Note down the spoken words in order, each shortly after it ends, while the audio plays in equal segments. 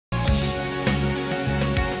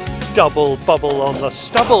Double bubble on the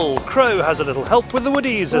stubble. Crow has a little help with the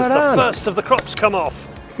woodies as the first of the crops come off.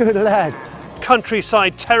 Good lad.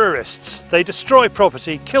 Countryside terrorists. They destroy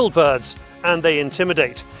property, kill birds, and they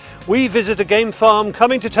intimidate. We visit a game farm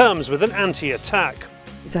coming to terms with an anti-attack.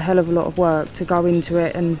 It's a hell of a lot of work to go into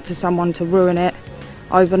it and to someone to ruin it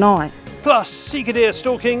overnight. Plus, sika deer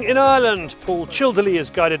stalking in Ireland. Paul Childerley is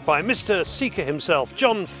guided by Mr. Sika himself,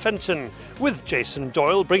 John Fenton, with Jason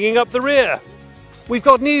Doyle bringing up the rear. We've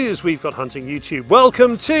got news, we've got hunting YouTube.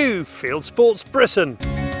 Welcome to Fieldsports Britain.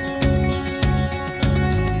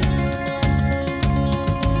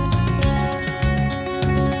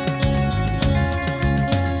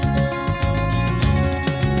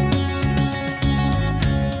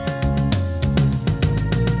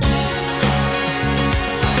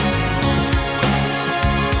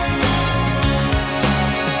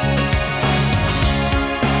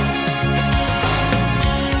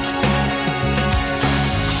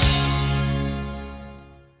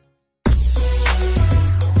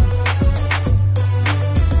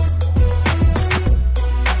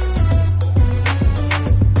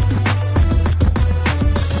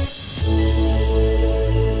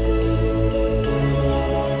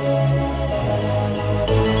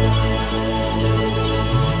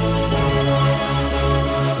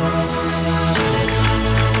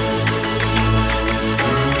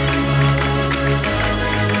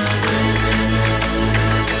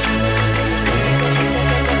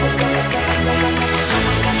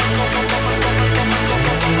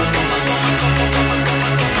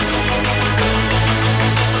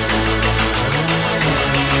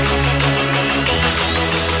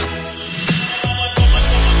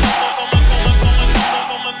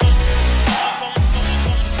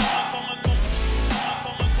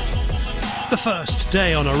 The first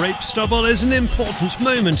day on a rape stubble is an important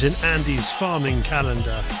moment in Andy's farming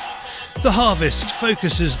calendar. The harvest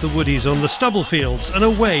focuses the woodies on the stubble fields and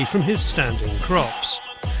away from his standing crops.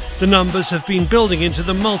 The numbers have been building into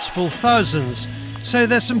the multiple thousands, so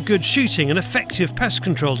there's some good shooting and effective pest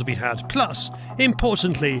control to be had. Plus,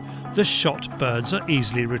 importantly, the shot birds are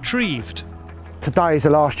easily retrieved. Today is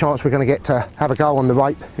the last chance we're going to get to have a go on the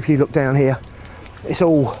rape. If you look down here, it's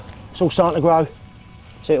all starting to grow.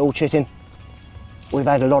 See it all chitting. We've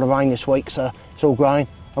had a lot of rain this week, so it's all growing.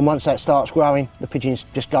 And once that starts growing, the pigeons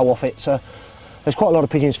just go off it. So there's quite a lot of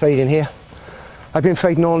pigeons feeding here. I've been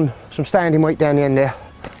feeding on some standing wheat down the end there.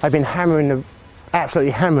 I've been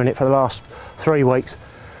absolutely hammering it for the last 3 weeks.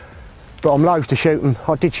 But I'm loath to shoot them.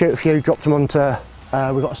 I did shoot a few, dropped them onto,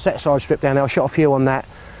 we've got a set side strip down there. I shot a few on that,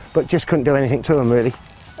 but just couldn't do anything to them really.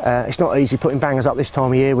 It's not easy putting bangers up this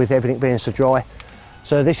time of year with everything being so dry.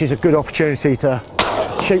 So this is a good opportunity to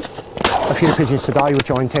shoot a few pigeons today, which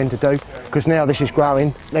I intend to do, because now this is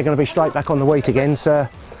growing, they're going to be straight back on the wheat again, so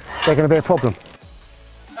they're going to be a problem.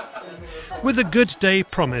 With a good day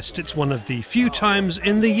promised, it's one of the few times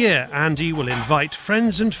in the year Andy will invite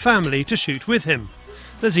friends and family to shoot with him.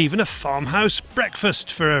 There's even a farmhouse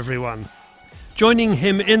breakfast for everyone. Joining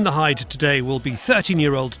him in the hide today will be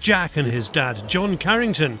 13-year-old Jack and his dad, John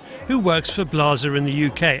Carrington, who works for Blaser in the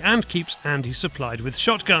UK and keeps Andy supplied with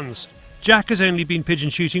shotguns. Jack has only been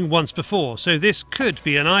pigeon shooting once before, so this could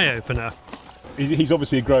be an eye-opener. He's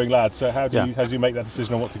obviously a growing lad, so how do you make that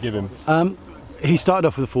decision on what to give him? He started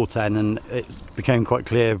off with a 410 and it became quite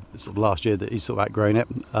clear sort of last year that he's sort of outgrown it.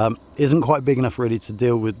 Isn't quite big enough really to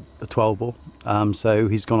deal with a 12 bore, so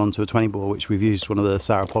he's gone on to a 20 bore, which we've used one of the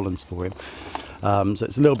Sarah Pollens for him. So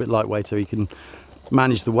it's a little bit lightweight, so he can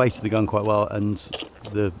manage the weight of the gun quite well, and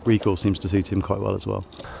the recoil seems to suit him quite well as well.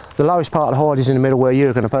 The lowest part of the hide is in the middle where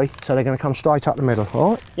you're going to be, so they're going to come straight up the middle,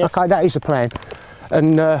 all right? Yep. Okay, that is the plan.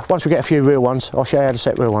 And once we get a few real ones, I'll show you how to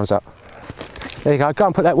set real ones up. There you go, go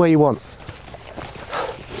and put that where you want.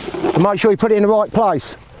 And make sure you put it in the right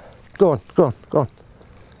place. Go on, go on, go on.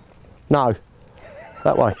 No,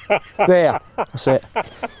 that way. There, that's it.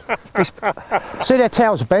 See their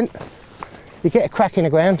tails are bent? You get a crack in the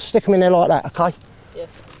ground, stick them in there like that, okay? Yeah.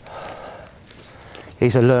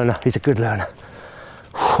 He's a learner, he's a good learner.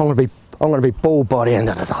 I'm gonna be bald by the end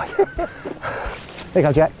of the day. There you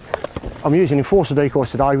go, Jack. I'm using enforcer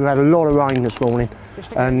decoys today. We've had a lot of rain this morning,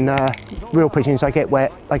 and real pigeons, they get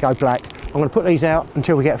wet, they go black. I'm going to put these out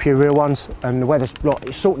until we get a few real ones, and the weather's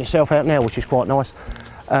it's sorting itself out now, which is quite nice.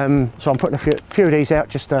 So I'm putting a few of these out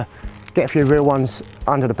just to get a few real ones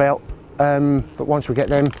under the belt. But once we get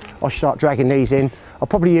them, I should start dragging these in. I'll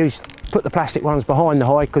probably put the plastic ones behind the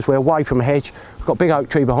hide because we're away from a hedge. We've got a big oak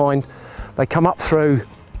tree behind. They come up through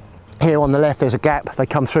here on the left, there's a gap. They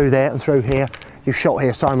come through there and through here. You've shot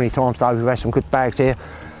here so many times, Dave. We've had some good bags here.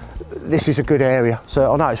 This is a good area,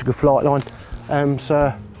 so I know it's a good flight line.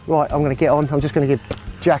 So, right, I'm going to get on. I'm just going to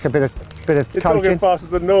give Jack a bit of You're coaching. talking faster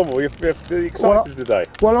than normal. You're excited today.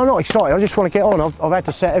 Well, I'm not excited. I just want to get on. I've had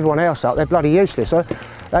to set everyone else up. They're bloody useless.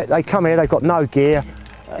 They come here. They've got no gear.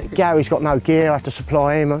 Gary's got no gear. I have to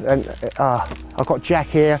supply him. And I've got Jack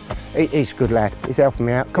here. He's a good lad. He's helping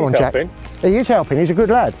me out. Come on, Jack. He is helping. He's a good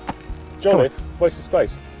lad. Jolliffe, waste of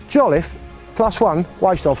space. Jolliffe, +1,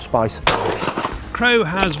 waste of space. Crow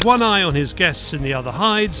has one eye on his guests in the other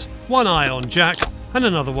hides, one eye on Jack, and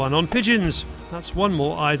another one on pigeons. That's one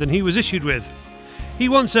more eye than he was issued with. He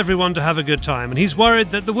wants everyone to have a good time, and he's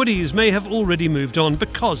worried that the woodies may have already moved on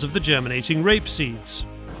because of the germinating rape seeds.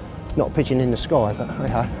 Not a pigeon in the sky, but hey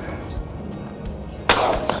ho.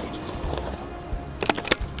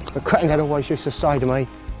 But Granddad always used to say to me,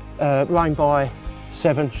 rain by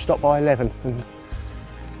 7, stop by 11. And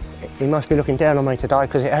he must be looking down on me today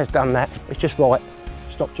because it has done that. It's just right.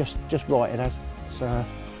 Stop just right, it has. So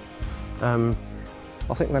I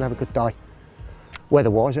think we're going to have a good day.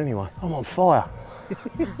 Weather-wise anyway. I'm on fire.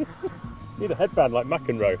 Need a headband like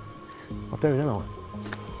McEnroe. I do, don't I?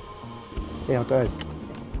 Yeah, I do.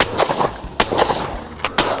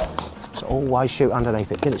 So always shoot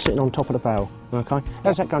underneath it. Get it sitting on top of the barrel, okay?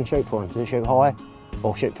 How's that gun shoot for him? Does it shoot high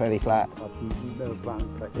or shoot fairly flat?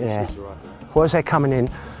 Yeah. Well, as they're coming in,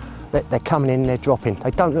 they're dropping.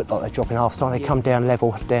 They don't look like they're dropping half the time. They come down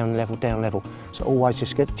level, down level, down level. So always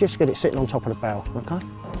just get it sitting on top of the barrel, okay?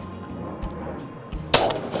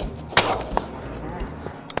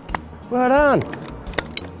 Well done.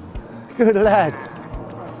 Good lad.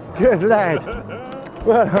 Good lad.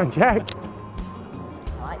 Well done, Jack.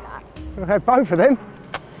 I like that. We've had both of them.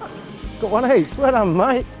 Got one each. Well done,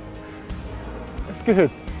 mate. That's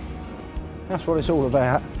good. That's what it's all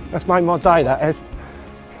about. That's made my day, that has.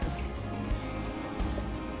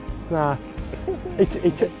 Nah. He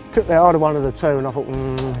took the harder one of the two, and I thought,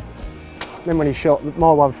 Then when he shot,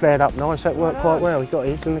 my one flared up nice. That worked quite well. He got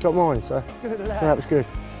his and he got mine, so that was good.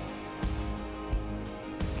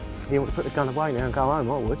 You want to put the gun away now and go home,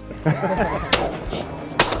 I would.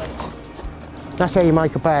 That's how you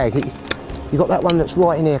make a bag. You've got that one that's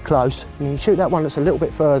right in here close, and you shoot that one that's a little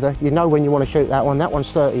bit further. You know when you want to shoot that one. That one's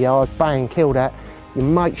 30 yards, bang, kill that. You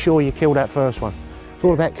make sure you kill that first one. It's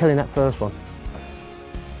all about killing that first one.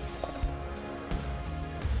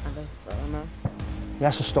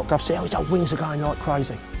 That's a stock dove. See how his old wings are going like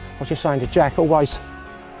crazy. I was just saying to Jack, always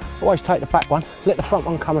take the back one, let the front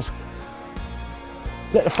one come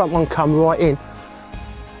right in.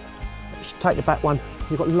 Just take the back one.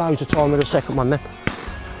 You've got loads of time with the second one then.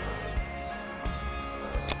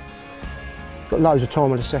 Got loads of time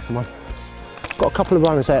with the second one. Got a couple of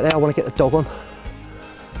runners out there I want to get the dog on.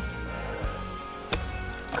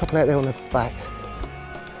 A couple out there on their back.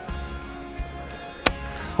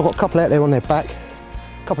 I've got a couple out there on their back.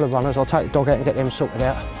 A couple of runners, I'll take the dog out and get them sorted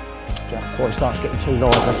out. Jack, before it starts getting too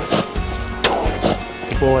lively.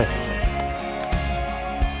 Good boy.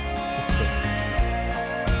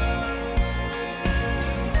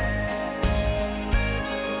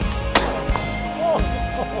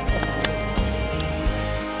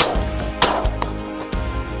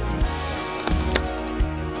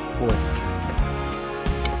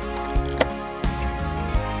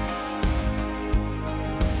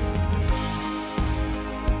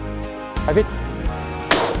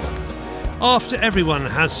 After everyone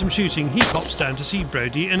has some shooting, he pops down to see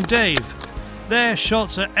Brodie and Dave. Their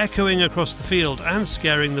shots are echoing across the field and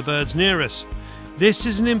scaring the birds near us. This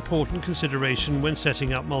is an important consideration when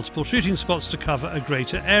setting up multiple shooting spots to cover a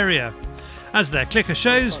greater area. As their clicker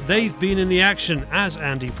shows, they've been in the action, as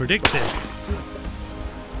Andy predicted.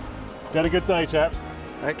 You had a good day, chaps?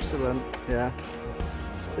 Excellent, yeah.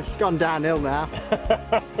 It's gone downhill now.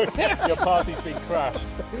 Your party's been crashed.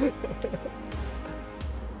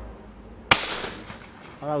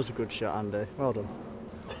 Oh, that was a good shot, Andy. Well done.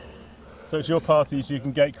 So it's your party so you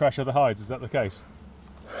can gate crash other hides, is that the case?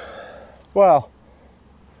 Well,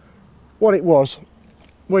 what it was,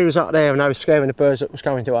 we was up there and they were scaring the birds that was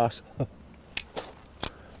coming to us.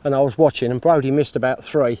 And I was watching and Brodie missed about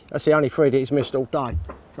 3. That's the only 3 that he's missed all day.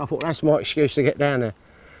 So I thought that's my excuse to get down there.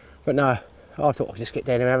 But no, I thought I'd just get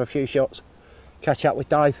down there and have a few shots, catch up with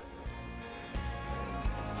Dave.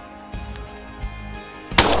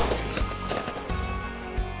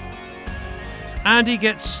 Andy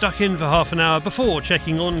gets stuck in for half an hour before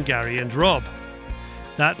checking on Gary and Rob.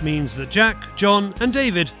 That means that Jack, John and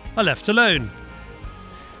David are left alone.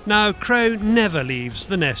 Now, Crow never leaves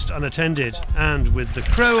the nest unattended, and with the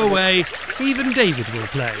crow away, even David will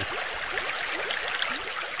play.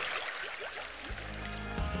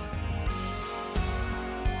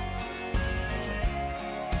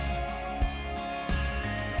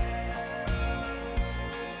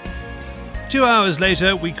 2 hours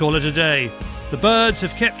later, we call it a day. The birds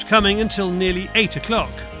have kept coming until nearly 8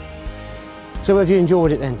 o'clock. So have you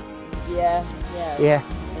enjoyed it then? Yeah. Yeah.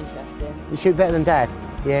 Interesting. You shoot better than Dad?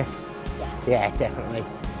 Yes. Yeah. Yeah, definitely.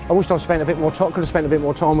 I wish I'd spent a bit more time. Could have spent a bit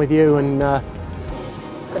more time with you, and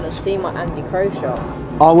Could have seen my Andy Crow shot.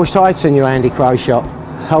 I wished I had seen your Andy Crow shot.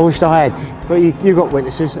 I wished I had. But you got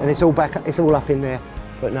witnesses, and it's all back. It's all up in there.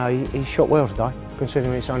 But no, he shot well today,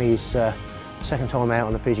 considering it's only his second time out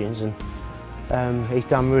on the pigeons, and he's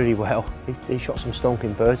done really well. He shot some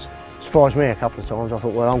stonking birds. Surprised me a couple of times. I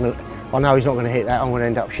thought, well, I know he's not going to hit that. I'm going to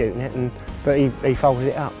end up shooting it, but he folded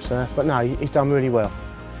it up. So, but no, he's done really well.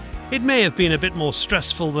 It may have been a bit more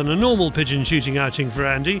stressful than a normal pigeon shooting outing for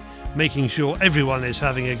Andy, making sure everyone is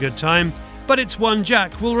having a good time, but it's one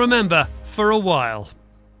Jack will remember for a while.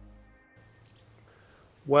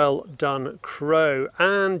 Well done, Crow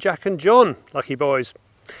and Jack and John, lucky boys.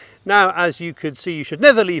 Now, as you could see, you should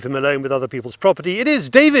never leave him alone with other people's property. It is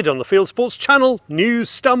David on the Fieldsports Channel News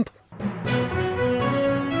Stump.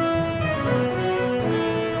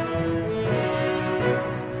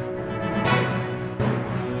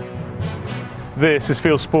 This is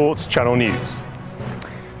Fieldsports Channel News.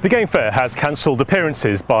 The Game Fair has cancelled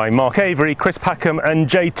appearances by Mark Avery, Chris Packham and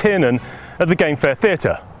Jay Tiernan at the Game Fair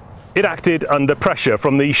Theatre. It acted under pressure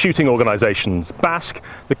from the shooting organisations BASC,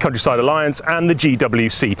 the Countryside Alliance and the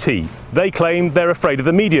GWCT. They claim they're afraid of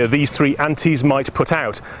the media these three antis might put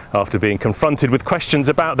out after being confronted with questions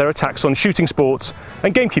about their attacks on shooting sports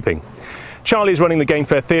and gamekeeping. Charlie is running the Game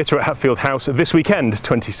Fair Theatre at Hatfield House this weekend,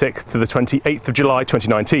 26th to the 28th of July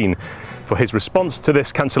 2019. For his response to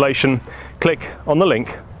this cancellation, click on the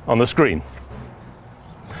link on the screen.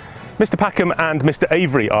 Mr Packham and Mr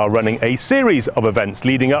Avery are running a series of events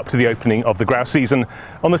leading up to the opening of the grouse season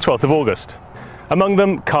on the 12th of August. Among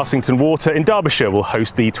them, Carrington Water in Derbyshire will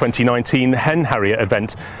host the 2019 Hen Harrier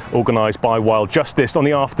event, organised by Wild Justice on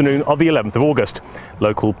the afternoon of the 11th of August.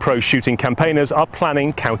 Local pro shooting campaigners are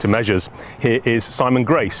planning countermeasures. Here is Simon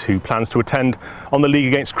Grace, who plans to attend on the League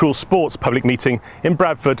Against Cruel Sports public meeting in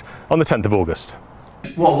Bradford on the 10th of August.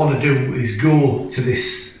 What I want to do is go to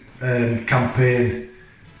this campaign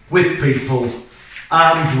with people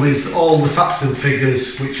and with all the facts and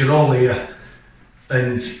figures which are all here,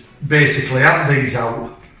 and basically hand these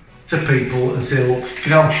out to people and say, look,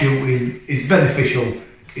 grouse shooting is beneficial,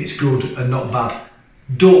 it's good and not bad.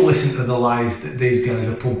 Don't listen to the lies that these guys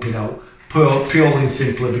are pumping out, purely and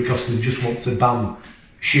simply because they just want to ban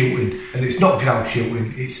shooting. And it's not grouse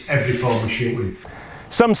shooting, it's every form of shooting.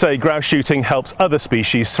 Some say grouse shooting helps other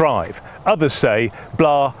species thrive. Others say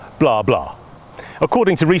blah, blah, blah.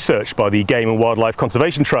 According to research by the Game and Wildlife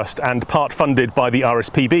Conservation Trust and part funded by the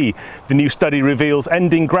RSPB, the new study reveals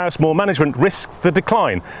ending grouse moor management risks the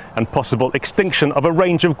decline and possible extinction of a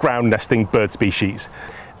range of ground nesting bird species.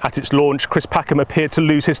 At its launch, Chris Packham appeared to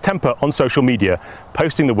lose his temper on social media,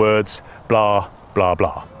 posting the words blah, blah,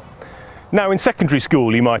 blah. Now, in secondary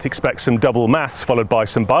school, you might expect some double maths followed by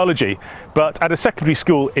some biology, but at a secondary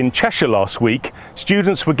school in Cheshire last week,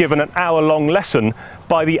 students were given an hour-long lesson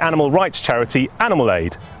by the animal rights charity Animal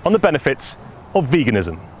Aid on the benefits of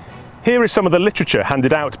veganism. Here is some of the literature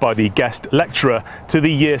handed out by the guest lecturer to the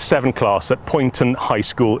Year 7 class at Poynton High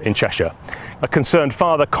School in Cheshire. A concerned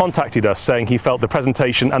father contacted us saying he felt the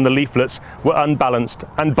presentation and the leaflets were unbalanced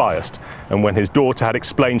and biased, and when his daughter had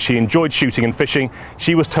explained she enjoyed shooting and fishing,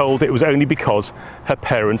 she was told it was only because her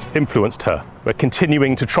parents influenced her. We're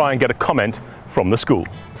continuing to try and get a comment from the school.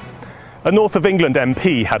 A North of England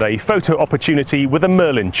MP had a photo opportunity with a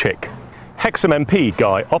Merlin chick. Hexham MP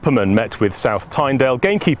Guy Opperman met with South Tynedale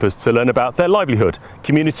gamekeepers to learn about their livelihood,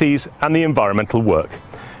 communities and the environmental work.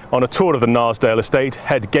 On a tour of the Narsdale estate,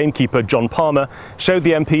 head gamekeeper John Palmer showed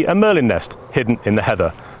the MP a Merlin nest hidden in the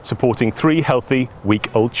heather, supporting 3 healthy,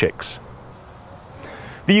 week-old chicks.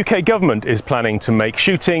 The UK government is planning to make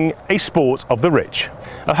shooting a sport of the rich.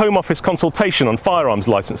 A Home Office consultation on firearms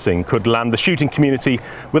licensing could land the shooting community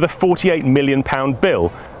with a £48 million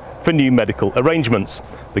bill for new medical arrangements.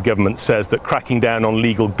 The government says that cracking down on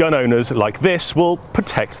legal gun owners like this will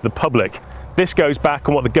protect the public. This goes back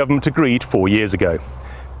on what the government agreed 4 years ago.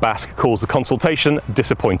 BASC calls the consultation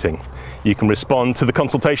disappointing. You can respond to the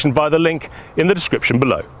consultation via the link in the description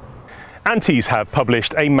below. Antis have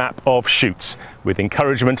published a map of shoots with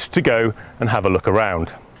encouragement to go and have a look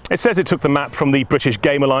around. It says it took the map from the British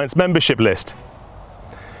Game Alliance membership list.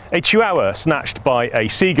 A chihuahua snatched by a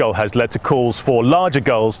seagull has led to calls for larger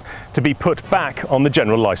gulls to be put back on the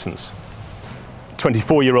general licence.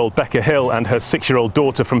 24-year-old Becca Hill and her 6-year-old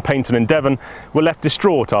daughter from Paynton in Devon were left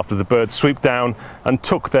distraught after the birds swooped down and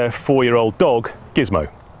took their 4-year-old dog,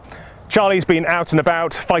 Gizmo. Charlie's been out and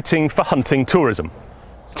about fighting for hunting tourism.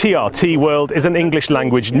 TRT World is an English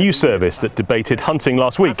language news service that debated hunting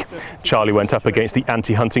last week. Charlie went up against the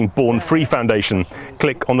anti-hunting Born Free Foundation.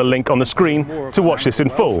 Click on the link on the screen to watch this in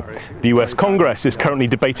full. The US Congress is currently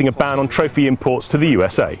debating a ban on trophy imports to the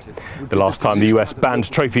USA. The last time the US banned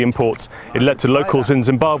trophy imports, it led to locals in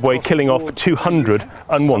Zimbabwe killing off 200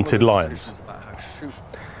 unwanted lions.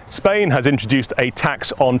 Spain has introduced a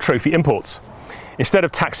tax on trophy imports. Instead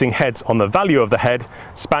of taxing heads on the value of the head,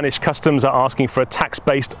 Spanish customs are asking for a tax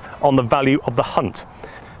based on the value of the hunt.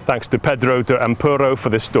 Thanks to Pedro de Ampuro for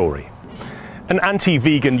this story. An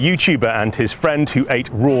anti-vegan YouTuber and his friend who ate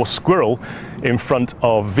raw squirrel in front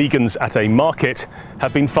of vegans at a market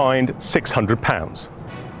have been fined £600.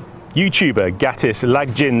 YouTuber Gattis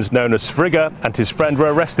Lagjins, known as Frigga, and his friend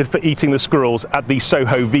were arrested for eating the squirrels at the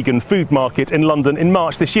Soho vegan food market in London in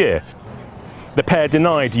March this year. The pair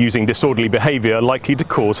denied using disorderly behaviour likely to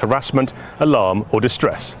cause harassment, alarm or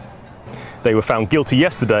distress. They were found guilty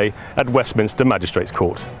yesterday at Westminster Magistrates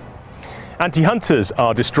Court. Anti-hunters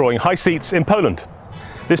are destroying high seats in Poland.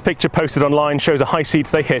 This picture posted online shows a high seat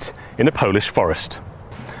they hit in a Polish forest.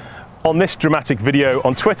 On this dramatic video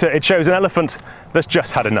on Twitter, it shows an elephant that's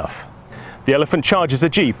just had enough. The elephant charges a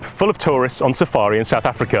jeep full of tourists on safari in South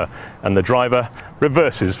Africa, and the driver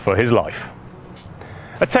reverses for his life.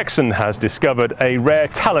 A Texan has discovered a rare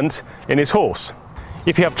talent in his horse.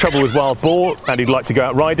 If you have trouble with wild boar and you'd like to go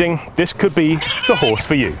out riding, this could be the horse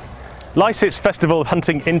for you. Lycett's Festival of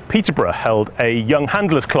Hunting in Peterborough held a young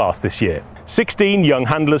handlers class this year. 16 young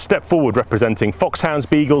handlers stepped forward representing foxhounds,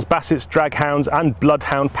 beagles, bassets, draghounds and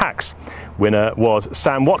bloodhound packs. Winner was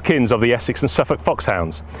Sam Watkins of the Essex and Suffolk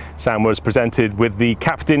Foxhounds. Sam was presented with the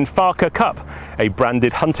Captain Farker Cup, a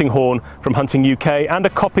branded hunting horn from Hunting UK and a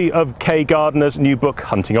copy of Kay Gardner's new book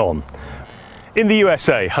Hunting On. In the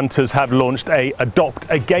USA, hunters have launched a Adopt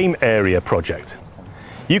a Game Area project.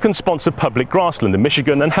 You can sponsor public grassland in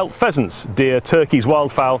Michigan and help pheasants, deer, turkeys,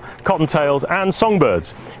 wildfowl, cottontails and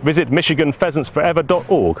songbirds. Visit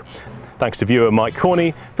michiganpheasantsforever.org. Thanks to viewer Mike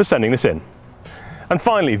Corney for sending this in. And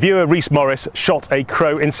finally, viewer Rhys Morris shot a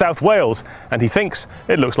crow in South Wales and he thinks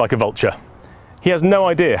it looks like a vulture. He has no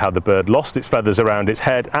idea how the bird lost its feathers around its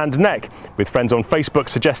head and neck, with friends on Facebook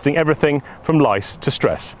suggesting everything from lice to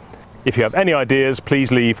stress. If you have any ideas, please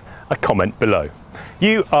leave a comment below.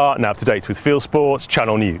 You are now up to date with Fieldsports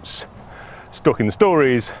Channel News. Stalking the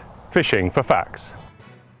stories, fishing for facts.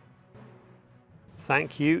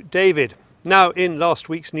 Thank you, David. Now, in last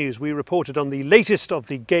week's news, we reported on the latest of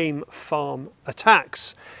the game farm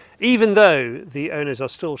attacks. Even though the owners are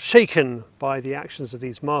still shaken by the actions of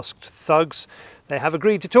these masked thugs, they have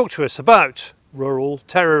agreed to talk to us about rural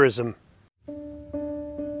terrorism.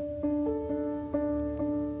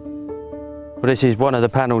 Well, this is one of the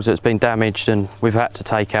panels that's been damaged and we've had to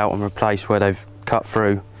take out and replace where they've cut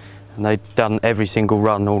through, and they've done every single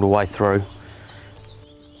run all the way through.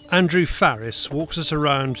 Andrew Farris walks us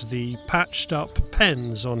around the patched up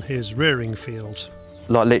pens on his rearing field.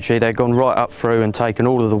 Like literally they've gone right up through and taken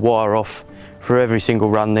all of the wire off through every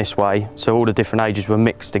single run this way, so all the different ages were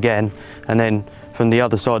mixed again, and then from the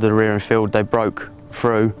other side of the rearing field they broke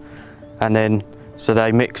through, and then so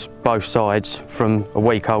they mixed both sides from a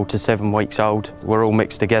week old to 7 weeks old, were all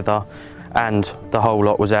mixed together, and the whole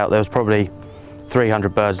lot was out. There was probably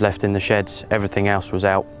 300 birds left in the sheds, everything else was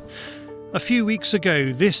out. A few weeks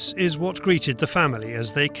ago, this is what greeted the family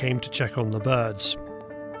as they came to check on the birds.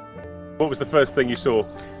 What was the first thing you saw?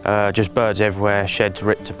 Just birds everywhere, sheds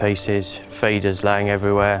ripped to pieces, feeders laying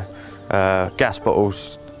everywhere, gas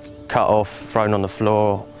bottles cut off, thrown on the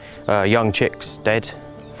floor, young chicks dead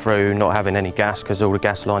through not having any gas because all the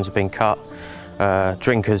gas lines have been cut.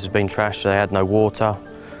 Drinkers have been trashed, so they had no water.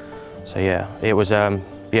 So yeah, it was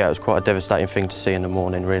quite a devastating thing to see in the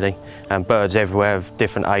morning, really. And birds everywhere of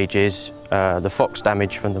different ages. The fox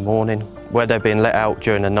damage from the morning. Where they've been let out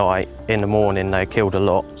during the night, in the morning they killed a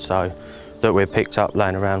lot, so that we picked up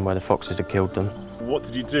laying around where the foxes had killed them. What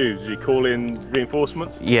did you do? Did you call in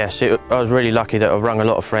reinforcements? Yes, I was really lucky that I rung a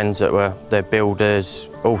lot of friends that were they're builders,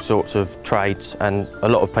 all sorts of trades, and a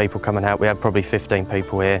lot of people coming out. We had probably 15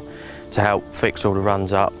 people here to help fix all the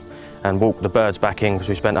runs up and walk the birds back in, because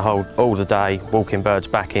we spent all the day walking birds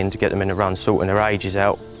back in to get them in the run, sorting their ages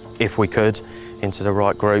out, if we could, into the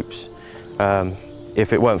right groups.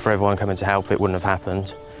 If it weren't for everyone coming to help, it wouldn't have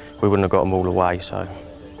happened. We wouldn't have got them all away, so.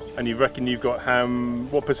 And you reckon you've got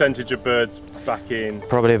what percentage of birds back in?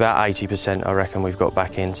 Probably about 80%, I reckon we've got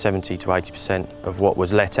back in, 70 to 80% of what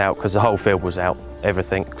was let out, because the whole field was out,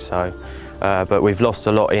 everything, so. But we've lost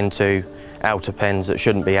a lot into outer pens that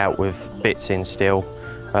shouldn't be out with bits in still,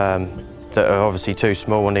 that are obviously too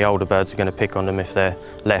small, and the older birds are going to pick on them if they're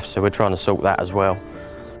left, so we're trying to sort that as well.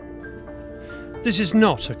 This is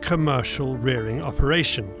not a commercial rearing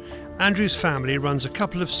operation. Andrew's family runs a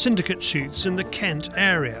couple of syndicate shoots in the Kent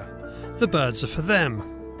area. The birds are for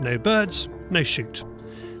them. No birds, no shoot.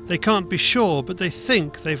 They can't be sure, but they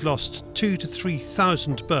think they've lost 2,000 to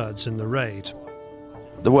 3,000 birds in the raid.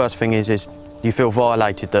 The worst thing is you feel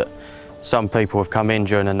violated that some people have come in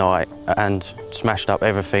during the night and smashed up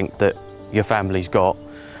everything that your family's got,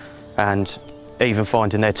 and even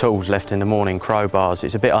finding their tools left in the morning, crowbars.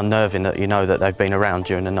 It's a bit unnerving that you know that they've been around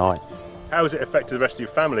during the night. How has it affected the rest of your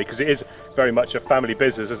family? Because it is very much a family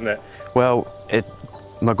business, isn't it? Well,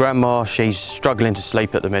 my grandma, she's struggling to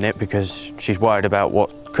sleep at the minute because she's worried about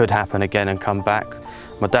what could happen again and come back.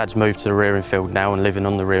 My dad's moved to the rearing field now and living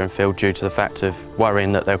on the rearing field due to the fact of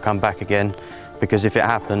worrying that they'll come back again, because if it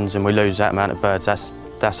happens and we lose that amount of birds,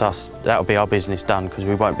 that's us. That'll be our business done, because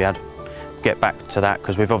we won't be able to get back to that,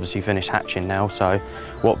 because we've obviously finished hatching now, so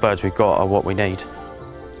what birds we've got are what we need.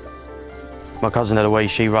 My cousin Eloise,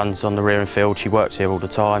 she runs on the rearing field, she works here all the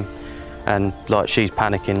time, and like she's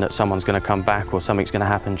panicking that someone's going to come back or something's going to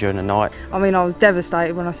happen during the night. I mean, I was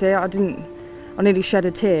devastated when I see it. I nearly shed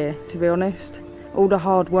a tear, to be honest. All the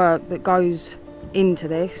hard work that goes into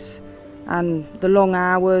this, and the long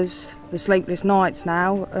hours, the sleepless nights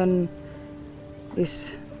now, and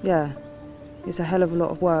it's a hell of a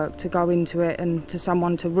lot of work to go into it and to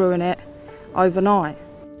someone to ruin it overnight.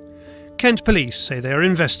 Kent Police say they are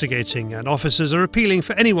investigating, and officers are appealing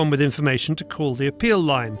for anyone with information to call the appeal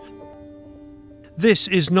line. This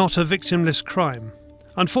is not a victimless crime.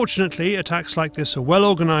 Unfortunately, attacks like this are well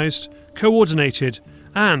organised, coordinated,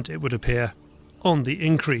 and, it would appear, on the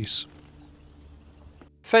increase.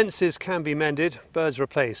 Fences can be mended, birds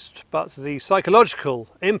replaced, but the psychological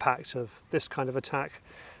impact of this kind of attack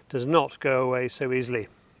does not go away so easily.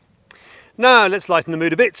 Now let's lighten the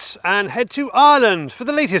mood a bit and head to Ireland for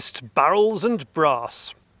the latest barrels and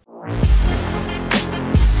brass.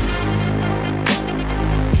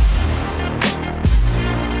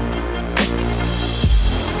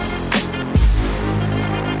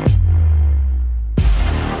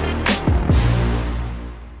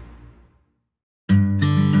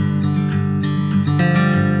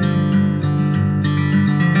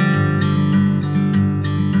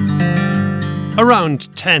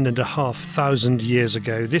 Around 10,500 years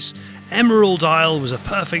ago, this emerald isle was a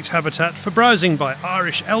perfect habitat for browsing by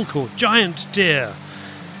Irish elk or giant deer,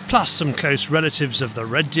 plus some close relatives of the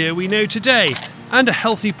red deer we know today, and a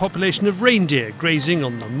healthy population of reindeer grazing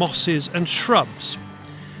on the mosses and shrubs.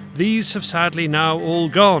 These have sadly now all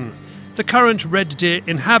gone. The current red deer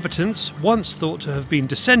inhabitants, once thought to have been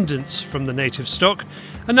descendants from the native stock,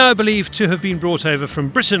 are now believed to have been brought over from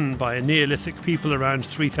Britain by a Neolithic people around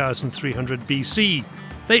 3300 BC.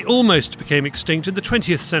 They almost became extinct in the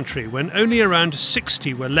 20th century when only around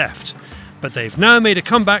 60 were left, but they've now made a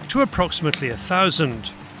comeback to approximately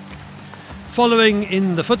 1,000. Following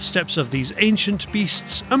in the footsteps of these ancient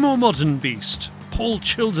beasts, a more modern beast, Paul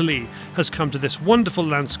Childerley, has come to this wonderful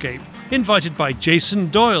landscape, invited by Jason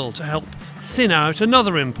Doyle to help thin out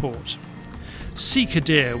another import. Sika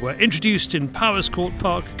deer were introduced in Powerscourt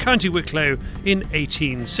Park, County Wicklow in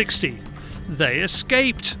 1860. They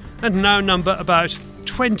escaped and now number about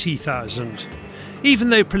 20,000. Even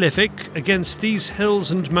though prolific, against these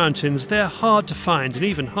hills and mountains they're hard to find and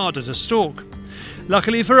even harder to stalk.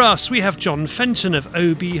 Luckily for us, we have John Fenton of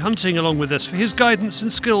OB Hunting along with us for his guidance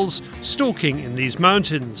and skills stalking in these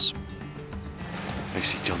mountains.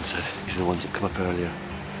 Basically, John said these are the ones that come up earlier.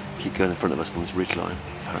 Keep going in front of us on this ridge line.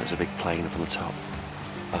 Apparently there's a big plain up on the top.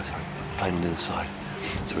 Oh, sorry, plain on the other side.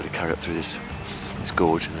 So we're going to carry up through this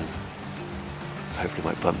gorge and then hopefully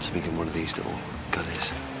might bump something in one of these little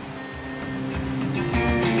gullies.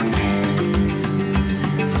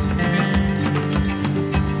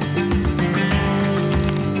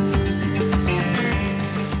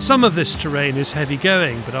 Some of this terrain is heavy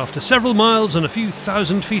going, but after several miles and a few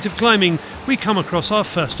thousand feet of climbing, we come across our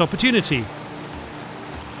first opportunity.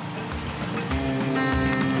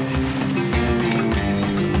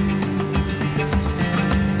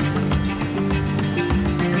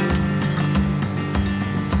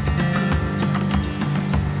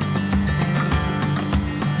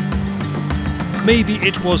 Maybe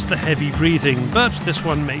it was the heavy breathing, but this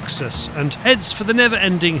one makes us, and heads for the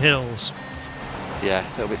never-ending hills. Yeah, a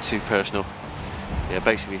little bit too personal. Yeah,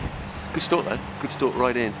 basically, good stalk though. Good stalk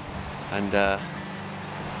right in, and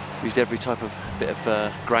used every type of bit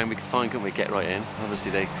of ground we could find, couldn't we? Get right in.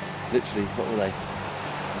 Obviously, they literally, what were they?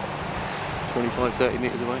 25, 30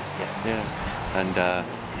 metres away. Yeah. And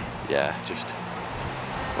yeah, just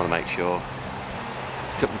want to make sure.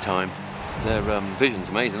 Took the time. Their vision's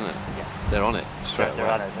amazing, isn't it? Yeah. They're on it straight away.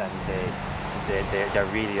 They're on it, and they're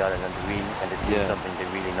really on it, and when they see something, they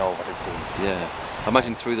really know what they're seeing. Yeah. I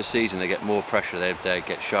imagine through the season they get more pressure, they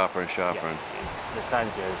get sharper and sharper. Yeah. There's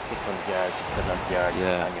times you're 600 yards, 700 yards,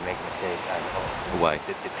 and you make a mistake, and away.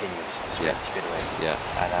 The pinions straight away. Yeah.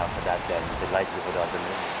 And after that, then the likelihood of them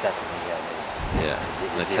settling again is. Yeah.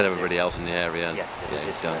 They tell everybody else in the area. Yeah.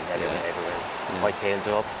 It's done. Everywhere. White tails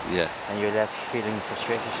are up. Yeah. And you're left feeling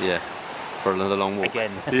frustrated. Yeah. For another long walk.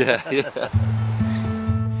 Again. Yeah.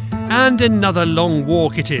 And another long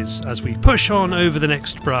walk it is as we push on over the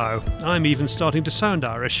next brow. I'm even starting to sound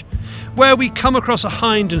Irish. Where we come across a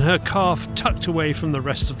hind and her calf tucked away from the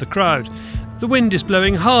rest of the crowd. The wind is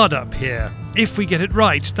blowing hard up here. If we get it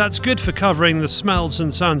right, that's good for covering the smells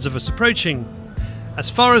and sounds of us approaching. As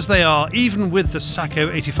far as they are, even with the Sako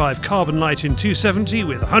 85 carbon light in 270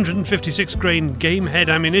 with 156 grain game head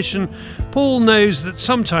ammunition, Paul knows that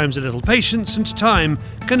sometimes a little patience and time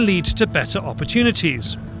can lead to better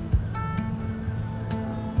opportunities.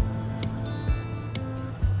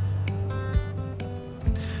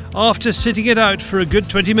 After sitting it out for a good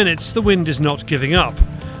 20 minutes, the wind is not giving up,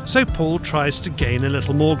 so Paul tries to gain a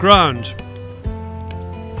little more ground.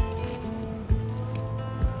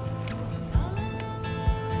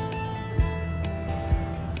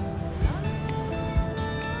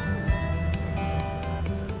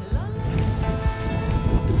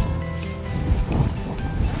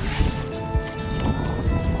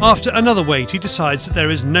 After another wait, he decides that there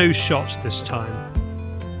is no shot this time.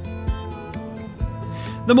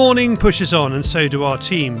 The morning pushes on, and so do our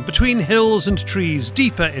team, between hills and trees,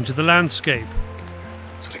 deeper into the landscape.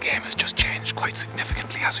 So the game has just changed quite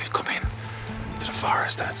significantly as we've come in to the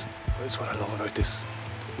forest, and that's what I love about this.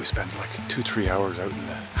 We spend like 2-3 hours out in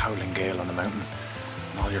the howling gale on the mountain,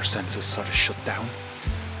 and all your senses sort of shut down,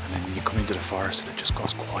 and then when you come into the forest and it just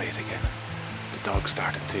goes quiet again. The dogs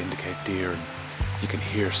started to indicate deer, and you can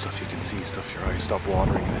hear stuff, you can see stuff, your eyes stop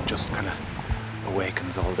watering, and it just kind of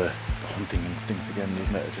awakens all the hunting instincts again,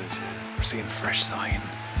 doesn't it? We're seeing fresh sign,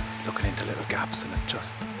 looking into little gaps, and it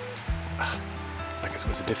just like it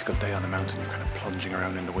was a difficult day on the mountain. You're kind of plunging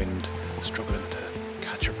around in the wind, struggling to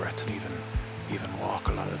catch your breath and even walk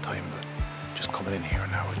a lot of the time. But just coming in here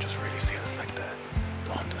now, it just really feels like the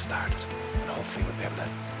hunt has started, and hopefully we'll be able to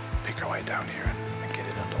pick our way down here and get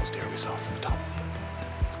in on those deer we saw from the top.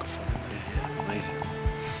 But it's good fun. Yeah, amazing.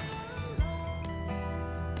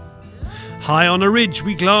 High on a ridge,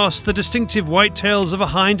 we glass the distinctive white tails of a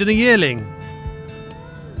hind and a yearling.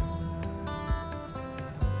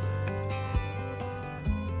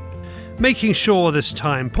 Making sure this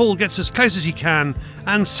time, Paul gets as close as he can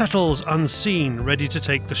and settles unseen, ready to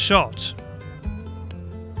take the shot.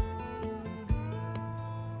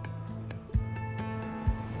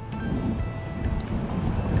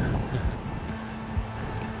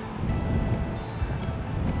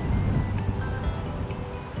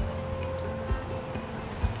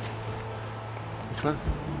 Come on.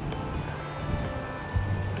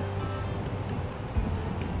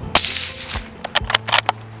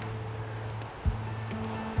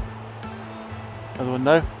 Another one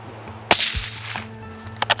now.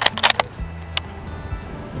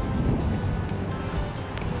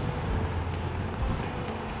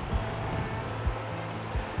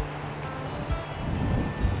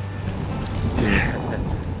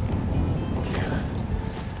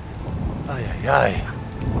 Ay, ay, ay.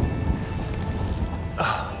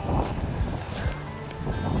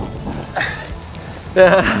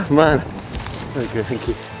 Yeah, man. Very good, thank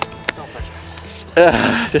you.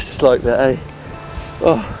 Just a slight bit, eh?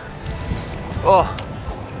 Oh. Oh.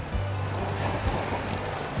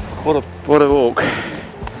 What a walk.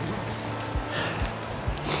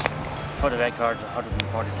 For the record,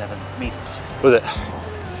 147 metres. Was it?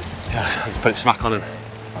 Yeah, just put it smack on him.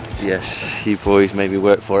 Yes, you boys made me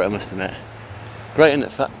work for it, I must admit. Great,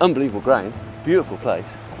 isn't it? Unbelievable ground. Beautiful place.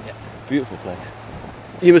 Yeah. Beautiful place.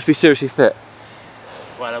 You must be seriously fit.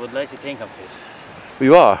 Well, I would like to think I'm fit. Well,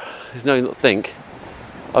 you are. There's no not think.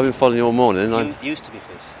 I've been following you all morning. And You used to be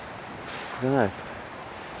fit. I don't know.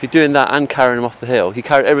 If you're doing that and carrying him off the hill, you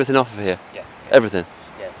carry everything off of here. Yeah. Everything.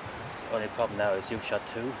 Yeah. The only problem now is you've shot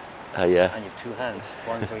two. Yeah. And you've two hands,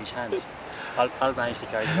 one for each hand. I'll manage to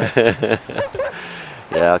carry the rest.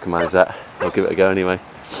 Yeah, I can manage that. I'll give it a go anyway.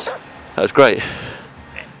 That was great.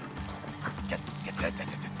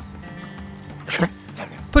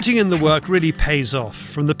 Putting in the work really pays off,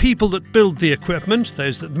 from the people that build the equipment,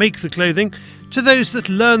 those that make the clothing, to those that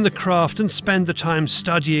learn the craft and spend the time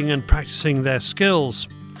studying and practicing their skills.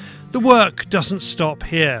 The work doesn't stop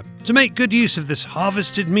here. To make good use of this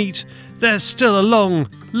harvested meat, there's still a long,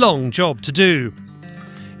 long job to do.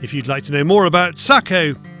 If you'd like to know more about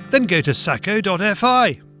Sako, then go to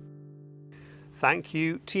sako.fi. Thank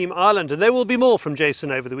you, Team Ireland. And there will be more from Jason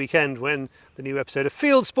over the weekend when the new episode of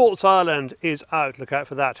Fieldsports Ireland is out. Look out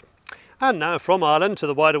for that. And now from Ireland to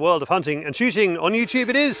the wider world of hunting and shooting on YouTube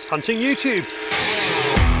it is, Hunting YouTube.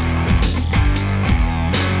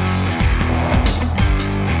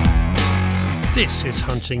 This is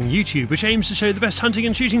Hunting YouTube, which aims to show the best hunting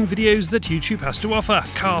and shooting videos that YouTube has to offer.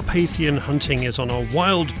 Carpathian Hunting is on a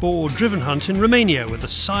wild boar driven hunt in Romania with a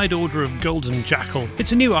side order of golden jackal.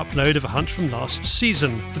 It's a new upload of a hunt from last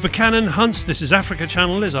season. The Buchanan Hunts This Is Africa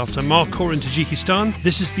channel is after Markhor in Tajikistan.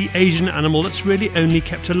 This is the Asian animal that's really only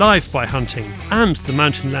kept alive by hunting. And the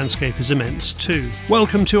mountain landscape is immense too.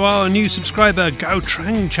 Welcome to our new subscriber Gao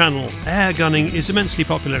Trang channel. Air gunning is immensely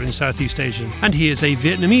popular in Southeast Asia, and he is a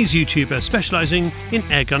Vietnamese YouTuber specialising in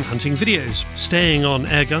airgun hunting videos. Staying on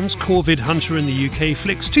airguns, Corvid Hunter in the UK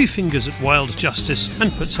flicks two fingers at wild justice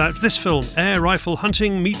and puts out this film, Air Rifle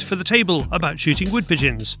Hunting Meat for the Table, about shooting wood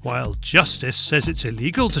pigeons. Wild Justice says it's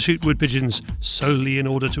illegal to shoot wood pigeons solely in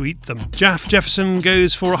order to eat them. Jaff Jefferson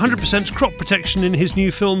goes for 100% crop protection in his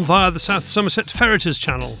new film via the South Somerset Ferreters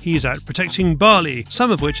channel. He's out protecting barley,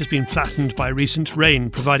 some of which has been flattened by recent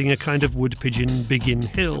rain, providing a kind of wood pigeon Biggin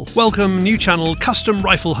Hill. Welcome new channel Custom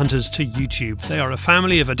Rifle Hunters to YouTube. They are a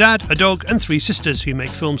family of a dad, a dog and three sisters who make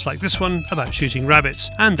films like this one about shooting rabbits,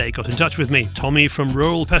 and they got in touch with me. Tommy from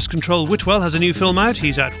Rural Pest Control Whitwell has a new film out.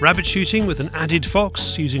 He's out rabbit shooting with an added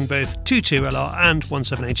fox using both 2.2 LR and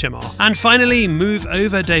 1.7 HMR. And finally, Move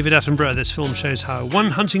Over David Attenborough. This film shows how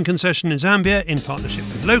one hunting concession in Zambia, in partnership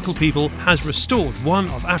with local people, has restored one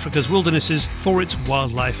of Africa's wildernesses for its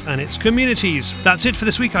wildlife and its communities. That's it for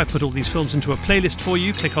this week. I've put all these films into a playlist for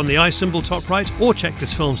you. Click on the I symbol top right or check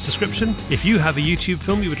this film's description. If you have a YouTube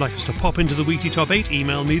film you would like us to pop into the weekly top 8,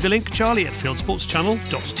 email me the link,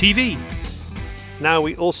 charlie@fieldsportschannel.tv. Now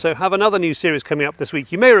we also have another new series coming up this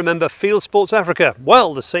week. You may remember Fieldsports Africa.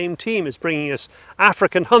 Well, the same team is bringing us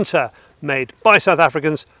African Hunter, made by South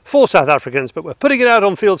Africans for South Africans, but we're putting it out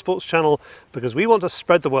on Fieldsports Channel because we want to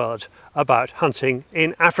spread the word about hunting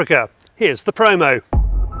in Africa. Here's the promo.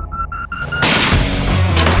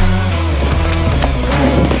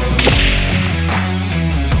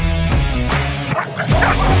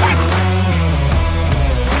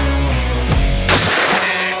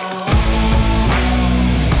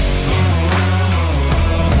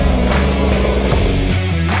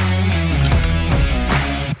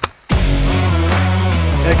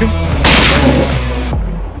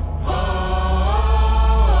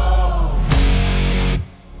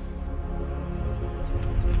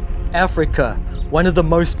 Africa, one of the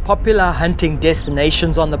most popular hunting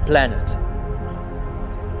destinations on the planet.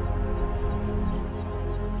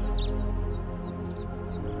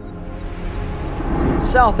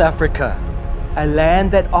 South Africa, a land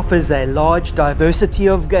that offers a large diversity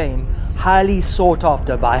of game, highly sought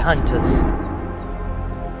after by hunters.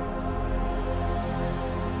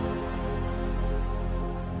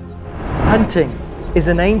 Hunting is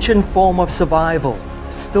an ancient form of survival,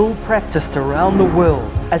 still practiced around the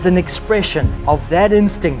world as an expression of that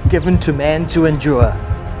instinct given to man to endure.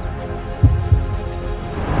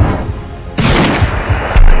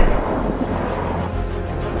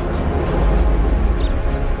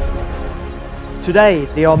 Today,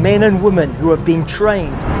 there are men and women who have been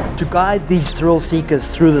trained to guide these thrill seekers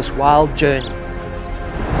through this wild journey.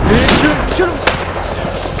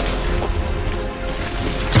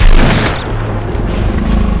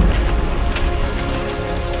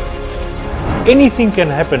 Anything can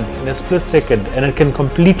happen in a split second and it can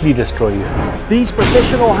completely destroy you. These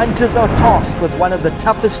professional hunters are tasked with one of the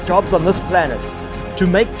toughest jobs on this planet, to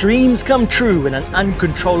make dreams come true in an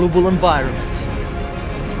uncontrollable environment.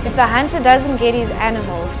 If the hunter doesn't get his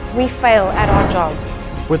animal, we fail at our job.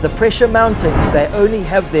 With the pressure mounting, they only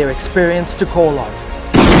have their experience to call on.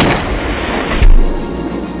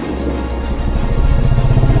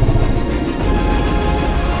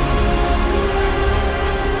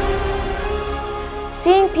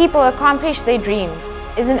 Seeing people accomplish their dreams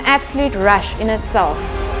is an absolute rush in itself.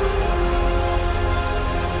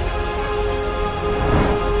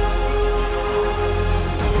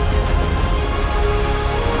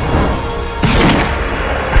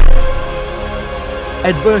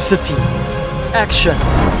 Adversity, action,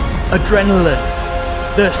 adrenaline.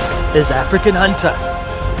 This is African Hunter.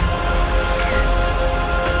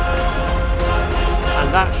 And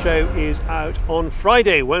that show is out on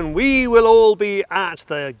Friday, when we will all be at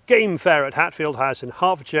the Game Fair at Hatfield House in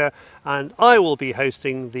Hertfordshire, and I will be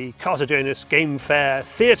hosting the Carter Jonas Game Fair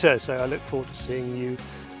Theatre, so I look forward to seeing you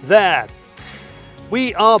there.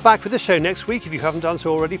 We are back with the show next week. If you haven't done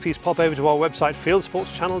so already, please pop over to our website,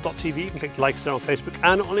 fieldsportschannel.tv. You can click like us there on Facebook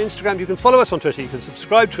and on Instagram. You can follow us on Twitter. You can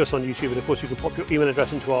subscribe to us on YouTube. And of course, you can pop your email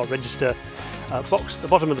address into our register box at the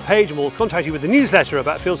bottom of the page, and we'll contact you with a newsletter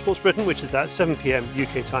about Fieldsports Britain, which is at 7 p.m.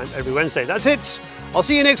 UK time every Wednesday. That's it. I'll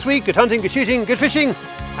see you next week. Good hunting, good shooting, good fishing,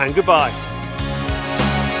 and goodbye.